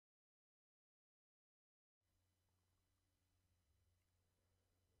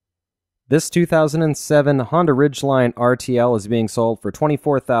This 2007 Honda Ridgeline RTL is being sold for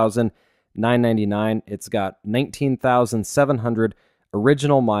 $24,999. It's got 19,700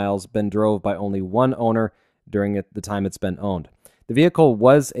 original miles, been drove by only one owner during the time it's been owned. The vehicle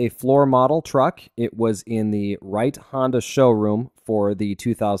was a floor model truck. It was in the Wright Honda showroom for the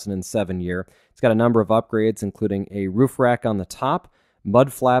 2007 year. It's got a number of upgrades, including a roof rack on the top,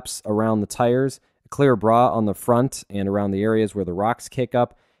 mud flaps around the tires, a clear bra on the front and around the areas where the rocks kick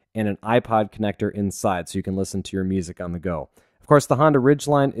up, and an iPod connector inside so you can listen to your music on the go. Of course, the Honda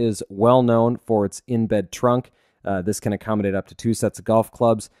Ridgeline is well known for its in-bed trunk. This can accommodate up to 2 sets of golf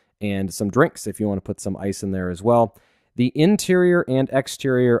clubs and some drinks if you want to put some ice in there as well. The interior and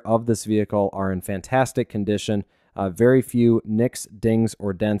exterior of this vehicle are in fantastic condition. Very few nicks, dings,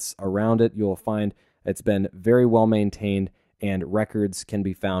 or dents around it. You'll find it's been very well maintained, and records can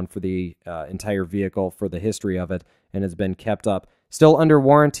be found for the entire vehicle for the history of it, and has been kept up. Still under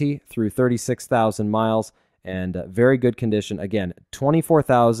warranty through 36,000 miles, and very good condition. Again,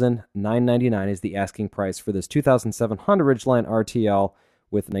 $24,999 is the asking price for this 2007 Honda Ridgeline RTL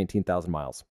with 19,000 miles.